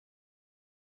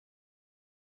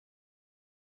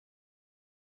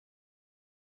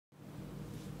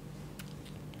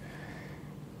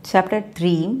Chapter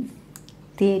 3,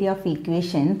 Theory of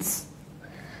Equations.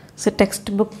 So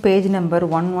textbook page number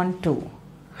 112,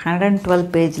 112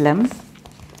 page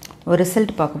ஒரு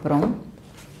result பார்க்க போகிறோம்.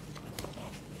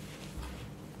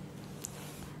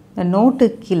 The note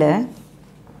கீழே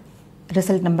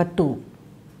result number 2.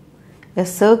 A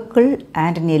circle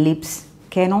and an ellipse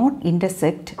cannot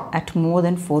intersect at more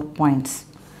than 4 points.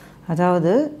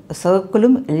 அதாவது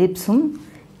சர்க்கிளும் எலிப்ஸும்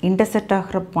intersect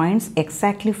ஆகிற points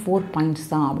exactly 4 points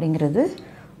தான் அப்படிங்கிறது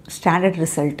standard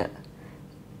result.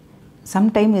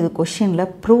 Sometime இது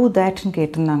கொஷினில் ப்ரூவ் தேட்னு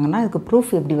கேட்டிருந்தாங்கன்னா இதுக்கு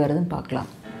ப்ரூஃப் எப்படி வருதுன்னு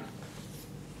பார்க்கலாம்.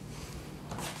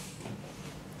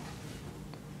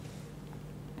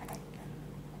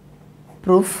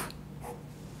 Proof.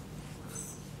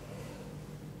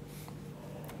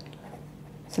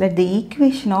 So let the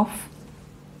equation of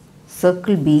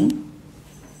circle be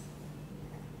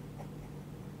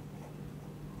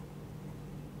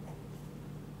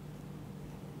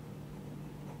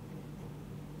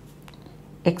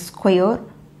x square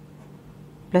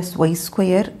plus y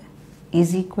square is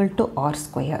equal to r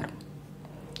square.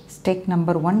 Take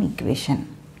number 1 equation.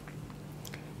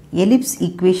 Ellipse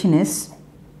equation is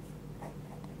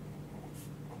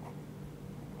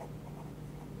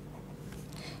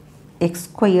x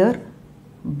square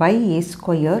by a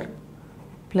square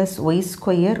plus y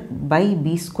square by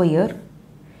b square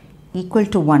equal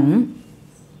to 1.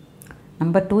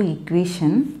 Number 2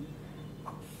 equation.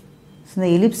 So இந்த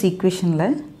ellipse ஈக்குவேஷனில்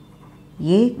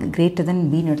a greater than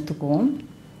b ன்னு எடுத்துக்குவோம்.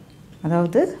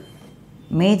 அதாவது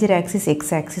major axis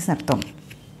X axis அர்த்தம்.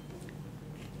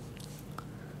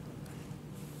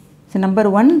 So number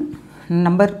 1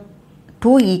 number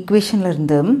 2 ஈக்குவேஷனில்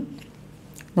இருந்து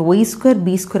இந்த Y square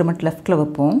B square மட்டும் லெஃப்டில்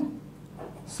வைப்போம்.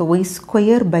 So Y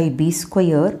square by B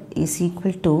square is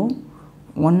equal to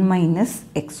 1 minus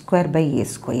X square by A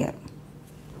square.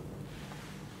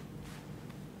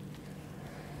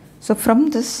 So from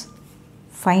this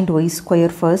find y square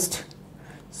first.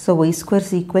 So y square is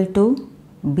equal to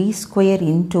b square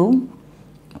into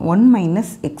 1 minus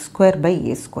x square by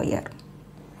a square.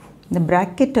 The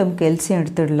bracket term LCM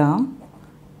எடுத்துடலாம்.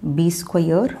 b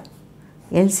square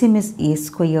LCM is a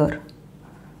square.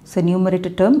 So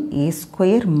numerator term a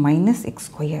square minus x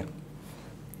square.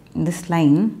 This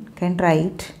line can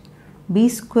write b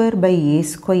square by a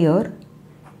square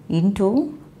into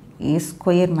a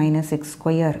square minus x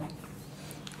square.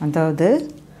 அதாவது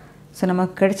so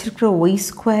நமக்கு கிடச்சிருக்கிற Y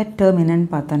square term என்னென்னு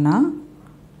பார்த்தோன்னா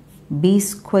B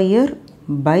square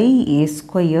by A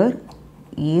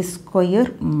square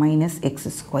minus X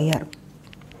square.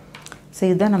 So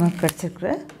இதுதான் நமக்கு கிடச்சிருக்கிற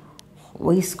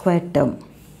Y square term.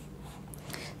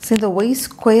 So இந்த Y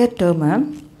square டேர்மை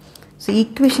so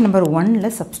equation number 1ல்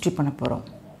substitute பண்ண போகிறோம்.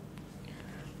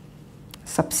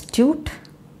 Substitute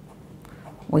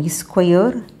Y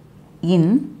square in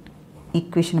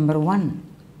equation number 1.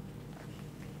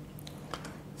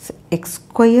 So x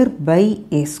square by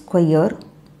a square,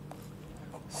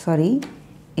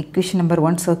 equation number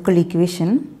 1 circle equation,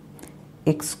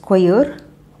 x square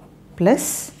plus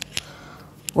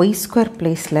y square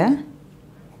place la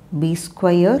b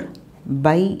square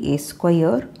by a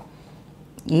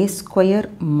square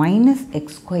minus x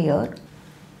square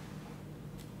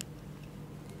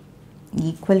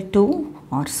equal to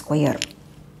r square.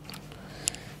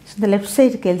 So the left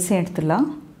side LCM எடுத்துடலாம்.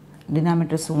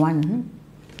 Denominator is 1.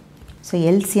 So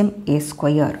LCM a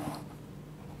square.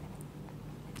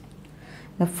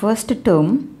 The first term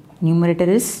numerator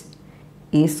is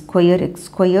a square x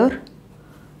square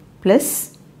plus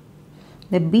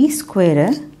the b square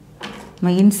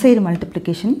நம்ம inside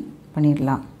multiplication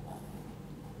பண்ணிடலாம்.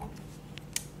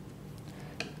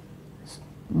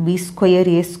 b square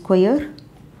a square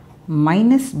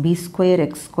minus b square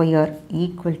x square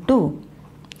equal to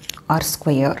r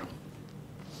square.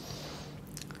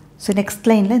 So next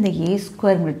line இந்த a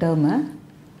square term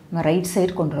நம்ம right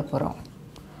side கொண்டு வர போகிறோம்.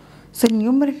 So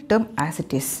numerator term as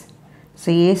it is. So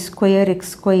a square x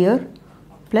square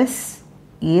plus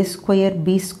a square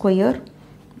b square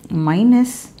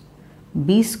minus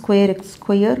b square x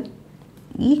square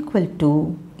equal to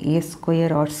a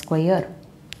square r square.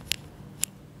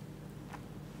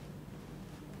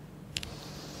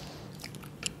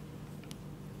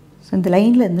 So இந்த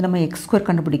லைனில் இருந்து நம்ம X square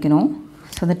கண்டுபிடிக்கணும்.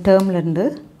 So அந்த டேர்ம்லேருந்து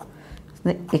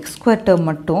இந்த X square term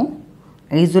மட்டும்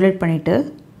isolate பண்ணிவிட்டு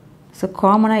so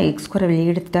காமனாக எக்ஸ் ஸ்கொயர்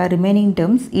வெளியே எடுத்தால் remaining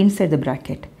terms inside the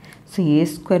bracket. So A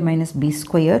square minus B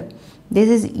square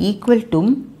this is equal to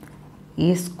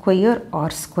A square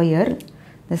R square.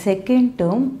 The second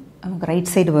term நமக்கு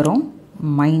right side வரும்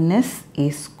minus A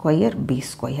square B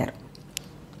square.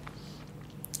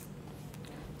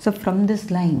 So from this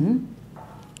line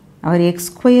our x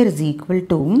square is equal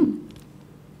to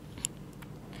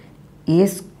a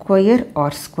square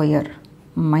r square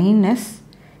minus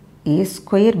a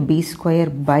square b square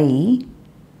by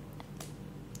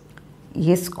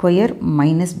a square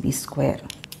minus b square.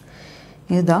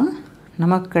 இதுதான்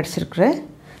நமக்கு கிடைச்சிருக்கிற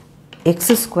x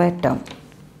square term.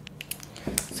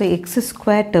 So x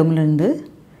square termலேருந்து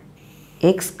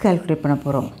x calculate பண்ண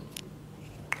போகிறோம்.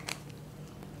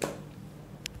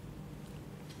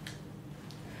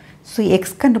 So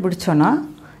X கண்டுபிடிச்சோன்னா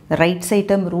right side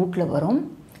term ரூட்டில் வரும்.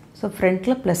 So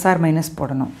ஃப்ரண்ட்டில் plus R minus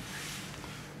போடணும்.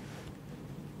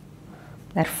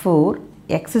 therefore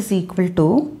x is equal to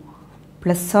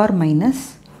plus or minus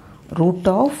root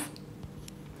of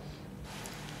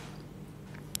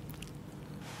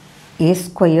a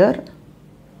square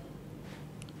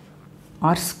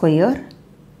r square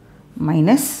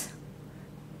minus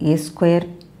a square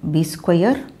b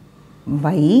square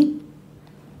by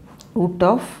root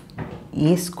of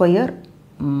a square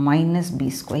minus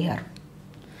b square.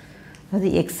 அது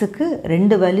xக்கு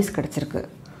ரெண்டு values கிடச்சிருக்கு,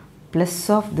 plus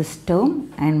of this term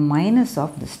and minus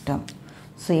of this term.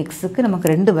 So xக்கு நமக்கு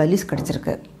ரெண்டு values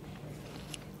கிடச்சிருக்கு.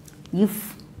 if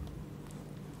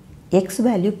x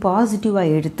value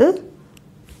பாசிட்டிவாக எடுத்து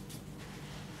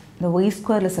இந்த y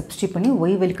ஸ்கொயரில் substitute பண்ணி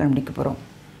y வேல்யூ கண்டுபிடிக்க போகிறோம்.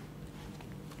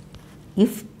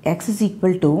 if x is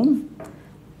equal to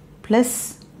plus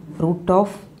root of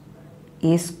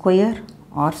a square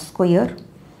r square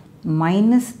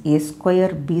minus a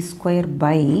square b square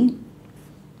by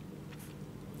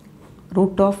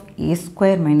root of a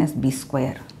square minus b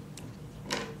square.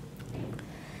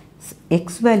 x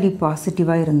value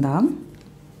பாசிட்டிவாக இருந்தால்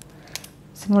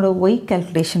நம்மளோட y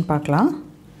calculation பார்க்கலாம்.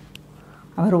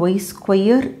 our y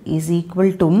square is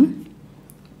equal to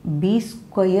b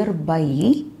square by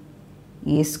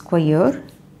a square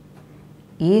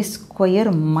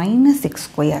minus x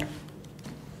square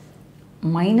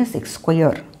minus x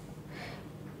square.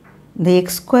 இந்த x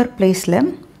square placeல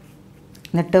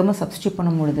இந்த டேர்மை substitute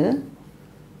பண்ணும்பொழுது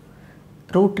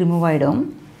root remove ஆகிடும்.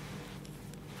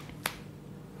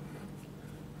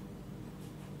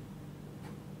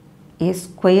 a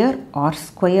square r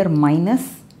square minus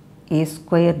a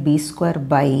square b square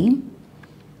by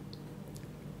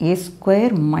a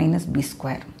square minus b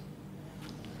square.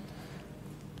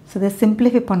 So இதை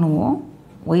simplify பண்ணுவோம்.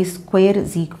 y square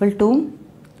is equal to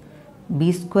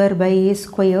b square by a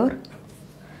square.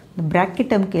 இந்த bracket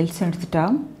termக்கு LCM எடுத்துட்டா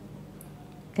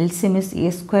LCM is a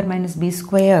square minus b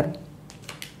square.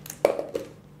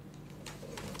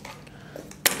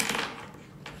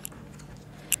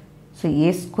 So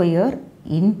a square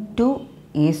into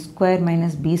a square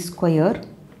minus b square.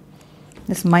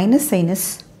 This minus sign is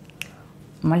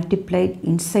multiplied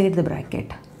inside the bracket.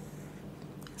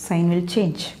 Sign will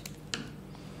change.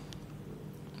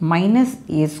 Minus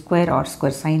a square r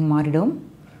square sign மாறிடும்.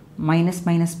 Minus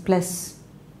minus plus.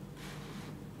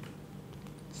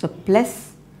 So plus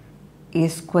a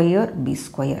square b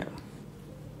square.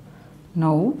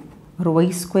 Now our y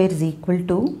square is equal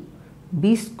to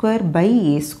b square by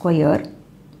a square.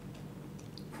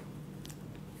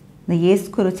 The a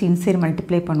square வச்சு inside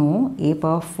multiply பண்ணுவோம். a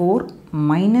power 4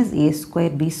 minus a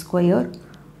square b square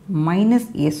minus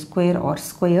a square r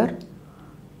square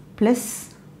plus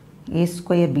a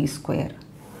square b square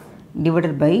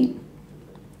divided by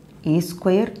a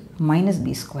square minus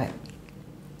b square.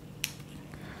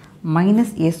 Minus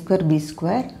a square b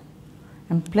square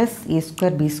and plus a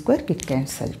square b square get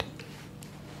cancelled.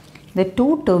 The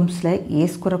two terms like a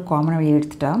square common வெளியே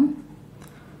எடுத்துட்டா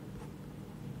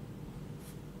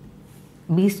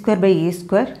b square by a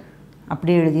square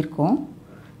அப்படியே எழுதியிருக்கோம்.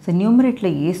 So நியூமரேட்டில்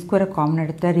a square common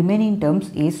எடுத்தால் remaining terms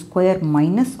a square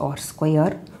minus r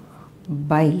square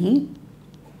by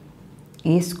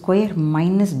a square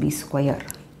minus b square.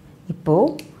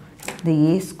 இப்போது இந்த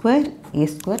a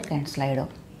square cancel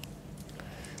ஆகிடும்.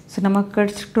 So நமக்கு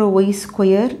கிடச்சிருக்கிற y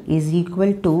square is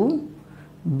equal to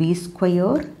b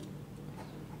square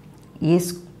a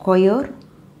square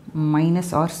minus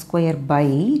r square by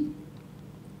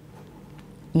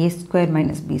a square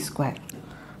minus b square.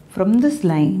 From this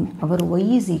line our y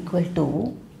is equal to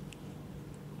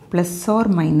plus or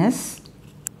minus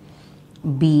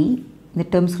b, இந்த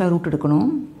டேர்ம்ஸ்லாம் root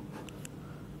எடுக்கணும்,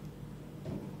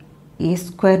 a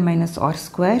square minus r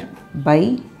square by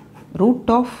root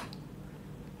of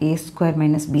a square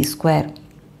minus b square.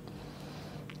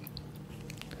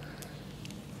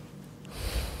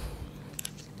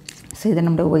 So இது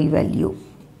நம்மளோட y value.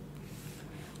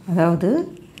 அதாவது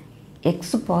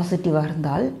X பாசிட்டிவாக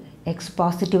இருந்தால் X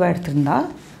பாசிட்டிவாக எடுத்திருந்தால்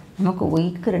நமக்கு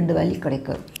ஒய்க்கு ரெண்டு வேல்யூ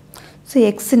கிடைக்கும். ஸோ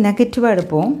எக்ஸ் நெகட்டிவாக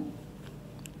எடுப்போம்.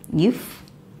 If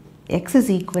X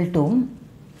is equal to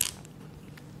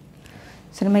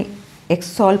so நம்ம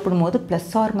எக்ஸ் சால்வ் பண்ணும்போது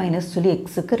ப்ளஸ் ஆர் மைனஸ் சொல்லி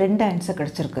எக்ஸுக்கு 2 ஆன்சர்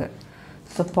கிடச்சிருக்கு.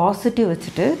 ஸோ பாசிட்டிவ்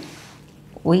வச்சுட்டு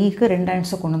ஒய்க்கு 2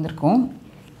 ஆன்சர் கொண்டு வந்திருக்கோம்.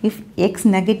 இஃப் எக்ஸ்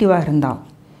நெகட்டிவாக இருந்தால்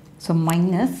so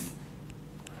minus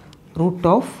root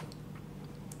of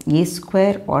a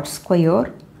square or square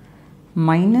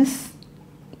minus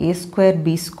a square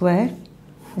b square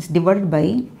is divided by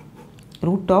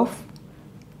root of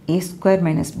a square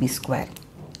minus b square.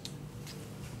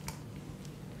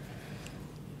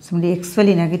 So x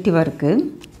value negative இருக்கு.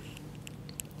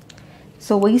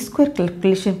 So y square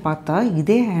calculation பார்த்தா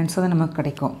இதே answer தான் நமக்கு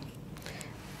கிடைக்கும்.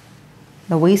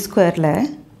 இந்த y squareல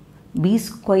b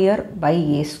square by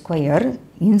a square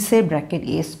inside bracket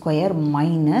a square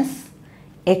minus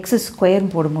x square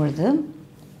போடும்பொழுது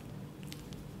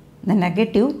இந்த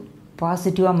negative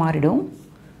பாசிட்டிவாக மாறிடும்.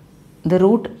 இந்த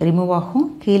ரூட் ரிமூவ் ஆகும்.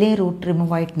 கீழே ரூட்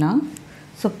ரிமூவ் ஆகிட்டுனா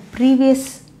ஸோ ப்ரீவியஸ்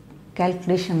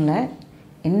கேல்குலேஷனில்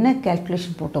என்ன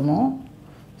calculation போட்டோமோ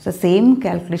so same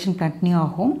calculation continue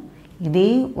ஆகும். இதே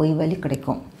ஒய் வேல்யூ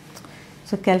கிடைக்கும்.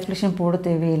 ஸோ கேல்குலேஷன் போட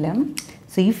தேவையில்லை.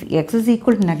 So if X is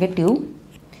equal to negative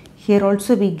here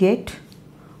also we get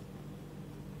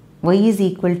Y is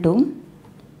equal to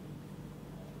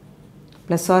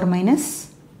plus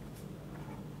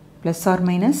or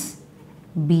minus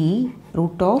b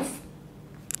root of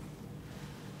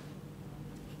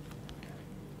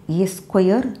a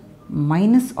square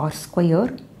minus r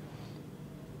square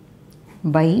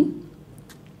by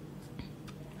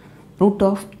root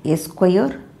of a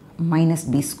square minus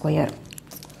b square.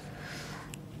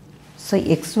 So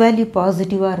x value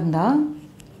positive இருந்தால்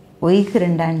yக்கு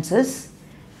 2 answers,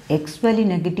 x value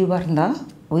negative இருந்தால்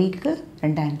yக்கு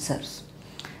 2 answers.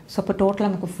 So அப்போ டோட்டலாக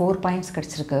நமக்கு 4 points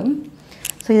கிடச்சிருக்கு.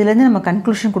 So இதுலேருந்து நம்ம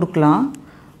conclusion கொடுக்கலாம்.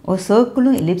 ஒரு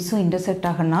சர்க்கிளும் எலிப்ஸும் இன்டர்செக்ட்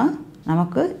ஆகுனா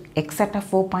நமக்கு எக்ஸாக்டாக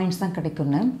 4 பாயிண்ட்ஸ் தான்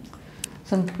கிடைக்கும்னு.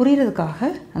 ஸோ புரிகிறதுக்காக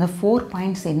அந்த 4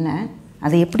 பாயிண்ட்ஸ் என்ன,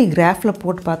 அதை எப்படி கிராஃபில்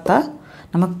போட்டு பார்த்தா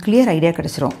நமக்கு கிளியர் ஐடியா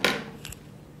கிடச்சிரும்.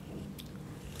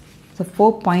 ஸோ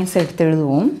 4 பாயிண்ட்ஸ் எடுத்து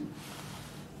எழுதுவோம்.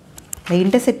 The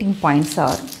intersecting points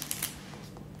are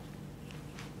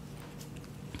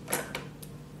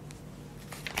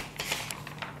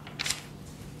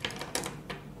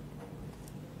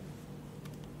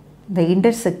the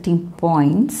intersecting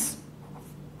points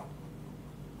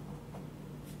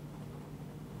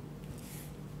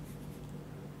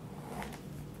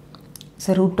is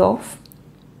a root of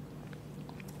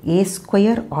a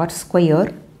square r square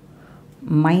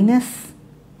minus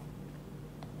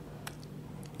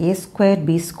a square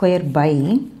b square by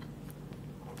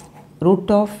root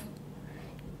of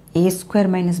a square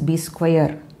minus b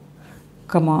square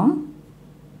comma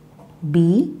b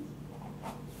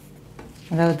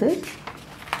அதாவது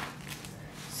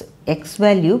X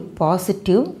value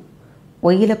positive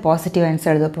ஒய்யில் positive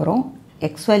answer எழுத போகிறோம்.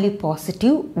 X value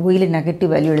positive ஒய்யில் negative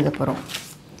value எழுத போகிறோம்.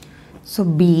 So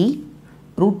B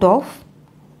root of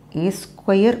A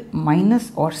square minus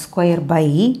R square by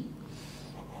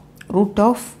root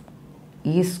of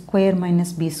A square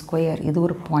minus B square. இது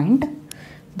ஒரு point.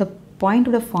 இந்த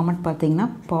பாயிண்டோட format பார்த்தீங்கன்னா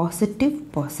positive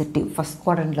positive first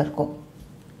குவாட்ரண்ட்டில் இருக்கும்.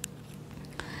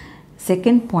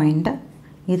 செகண்ட் பாயிண்ட்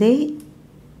இதே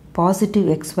positive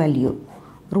X value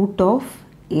root of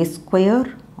A square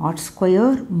R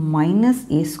square minus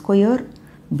A square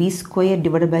B square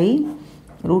divide by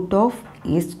root of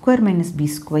A square minus B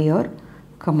square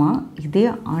comma இதே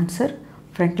answer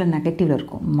ஃப்ரண்ட்டில் நெகட்டிவில்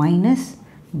இருக்கும் minus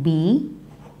B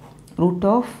root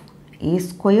of A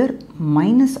square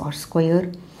minus R square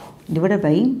divide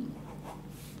by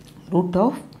root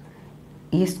of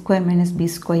A square minus B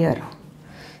square.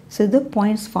 So இது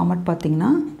points format பார்த்திங்கன்னா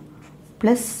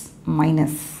plus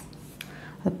minus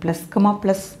plus comma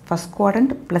plus first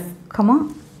quadrant plus comma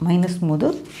minus போது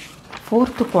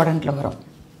fourth குவாட்ரண்ட்டில் வரும்.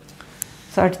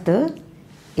 So அடுத்து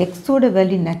எக்ஸோட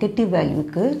value negative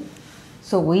வேல்யூக்கு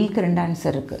so ஒய்க்கு 2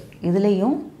 answer இருக்குது.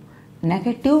 இதுலேயும்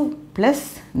negative plus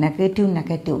negative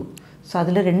negative so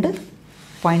அதில் 2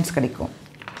 பாயிண்ட்ஸ் கிடைக்கும்.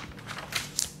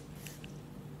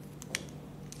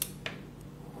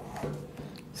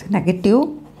 So negative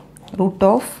root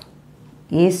of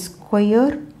a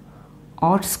square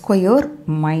r square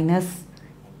minus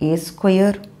a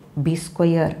square b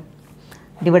square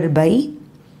divided by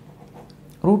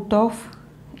root of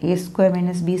a square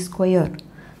minus b square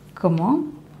comma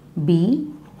b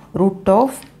root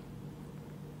of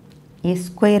a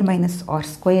square minus r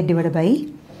square divided by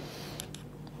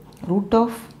root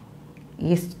of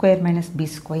a square minus b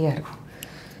square.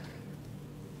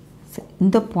 So,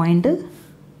 இந்த point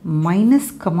minus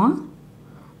comma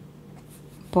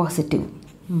positive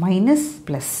minus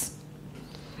plus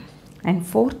and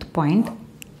fourth point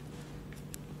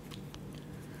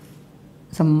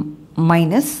so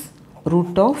minus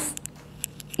root of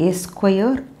a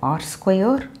square r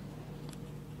square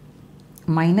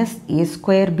minus a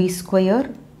square b square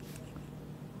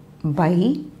by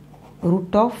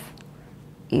root of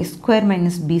a square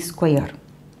minus b square,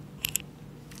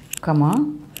 comma,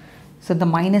 so the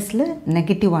minus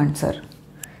negative answer,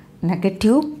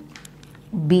 negative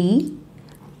b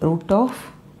root of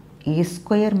a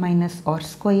square minus r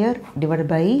square divided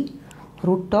by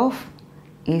root of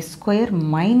a square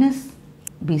minus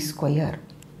b square.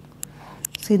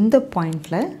 So in the point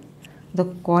the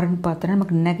quadrant பார்த்தா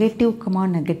நமக்கு negative comma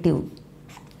negative,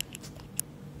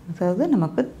 அதாவது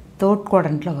நமக்கு third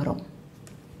குவாட்ரண்ட்டில் வரும்.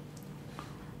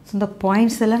 So இந்த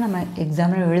points எல்லாம் நம்ம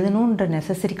எக்ஸாமில் எழுதணுன்ற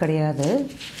நெசசரி கிடையாது.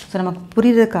 ஸோ நமக்கு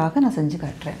புரிகிறதுக்காக நான் செஞ்சு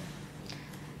காட்டுறேன்.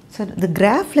 ஸோ இந்த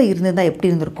கிராஃபில் இருந்ததா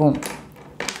எப்படி இருந்திருக்கும்?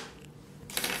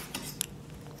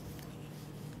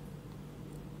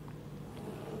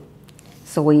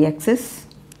 ஸோ y-axis,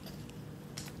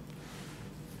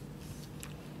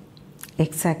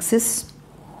 x-axis,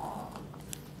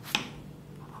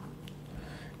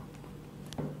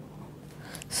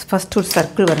 ஃபஸ்ட் ஒரு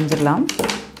சர்க்கிள் வரைஞ்சிடலாம்.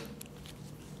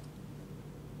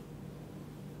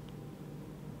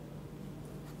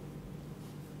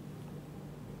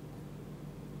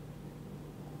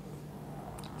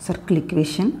 சர்க்கிள்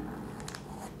ஈக்குவேஷன்,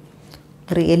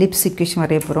 ஒரு எலிப்ஸ் ஈக்குவேஷன்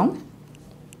வரைய போகிறோம்.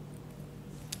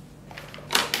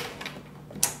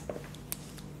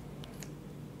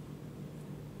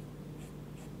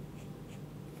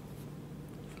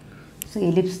 So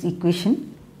ellipse equation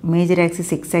major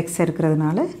axis X ஆக்சிஸாக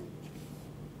இருக்கிறதுனால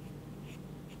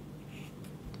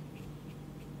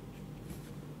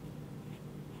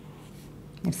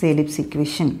இட்ஸ் எலிப்ஸ்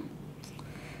ஈக்குவேஷன்.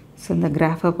 ஸோ இந்த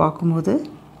கிராஃபை பார்க்கும்போது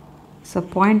ஸோ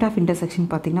பாயிண்ட் ஆஃப் இன்டர்செக்ஷன்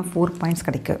பார்த்திங்கன்னா 4 பாயிண்ட்ஸ்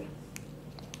கிடைக்கும்.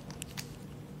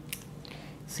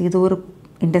 ஸோ இது ஒரு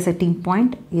இன்டர்செக்டிங்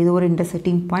பாயிண்ட், இது ஒரு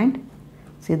இன்டர்செக்டிங் பாயிண்ட்,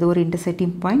 ஸோ இது ஒரு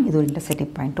இன்டர்செக்டிங் பாயிண்ட், இது ஒரு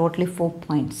intersecting point, totally 4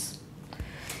 points.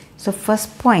 So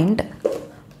first point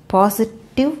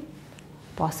positive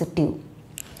positive.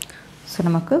 So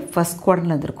நமக்கு ஃபஸ்ட்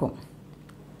குவாட்ரண்ட்டில் இருந்திருக்கும்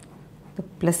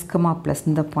ப்ளஸ் கமா ப்ளஸ்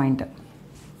இந்த point,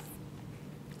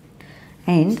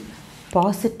 and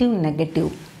positive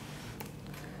negative.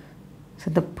 So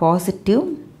the positive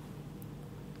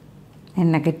and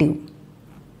negative.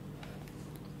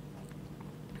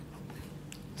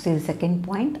 So the second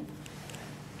point,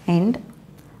 and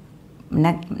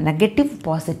negative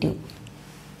positive.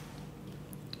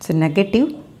 So negative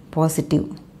positive.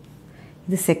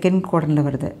 The second quadrant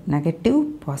வருது negative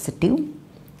positive.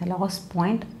 The last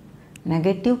point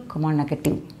negative comma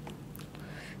negative.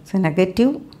 So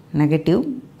negative negative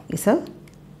is a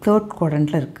third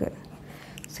quadrantல இருக்கு.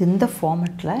 So இந்த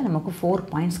ஃபார்மெட்டில் நமக்கு 4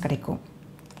 points கிடைக்கும்.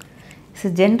 So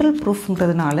general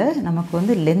ப்ரூஃப்ங்கிறதுனால நமக்கு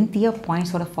வந்து லென்த்தியாக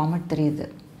பாயிண்ட்ஸோட format தெரியுது.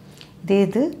 இதே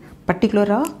இது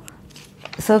பர்டிகுலராக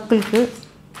சர்க்கிளுக்கு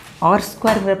ஆர்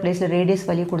ஸ்கொயர்ங்கிற பிளேஸில் ரேடியஸ்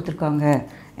வேல்யூ கொடுத்துருக்காங்க,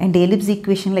 அண்ட் எலிப்ஸ்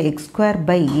ஈக்குவேஷனில் X square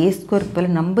by A square pole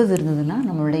numbers இருந்ததுன்னா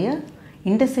நம்மளுடைய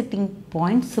இன்டர்செக்டிங்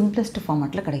பாயிண்ட் சிம்பிளஸ்ட்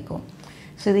ஃபார்மெட்டில் கிடைக்கும்.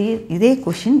 ஸோ இதே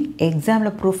கொஷின்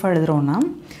எக்ஸாமில் ப்ரூஃபாக எழுதுகிறோன்னா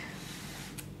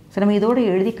ஸோ நம்ம இதோடு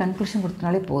எழுதி கன்க்ளூஷன்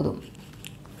கொடுத்தனாலே போதும்.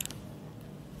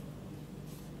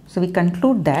 So we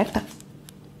conclude that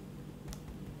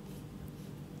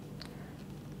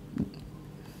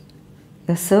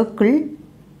a circle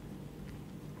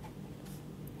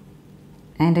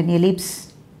and an ellipse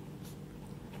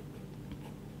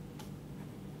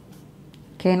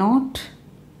cannot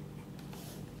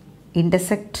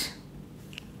intersect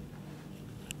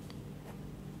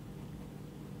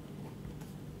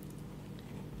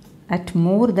at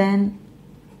more than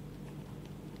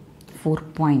 4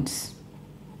 points.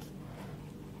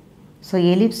 So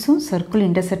எலிப்ஸும் circle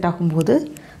intersect ஆகும்போது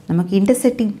நமக்கு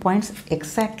இன்டர்செக்டிங் பாயிண்ட்ஸ்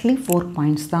எக்ஸாக்ட்லி 4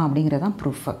 பாயிண்ட்ஸ் தான் அப்படிங்கிறது தான்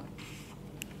ப்ரூஃபு.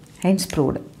 Hence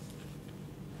proved.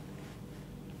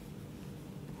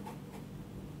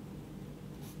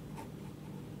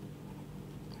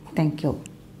 தேங்க்யூ.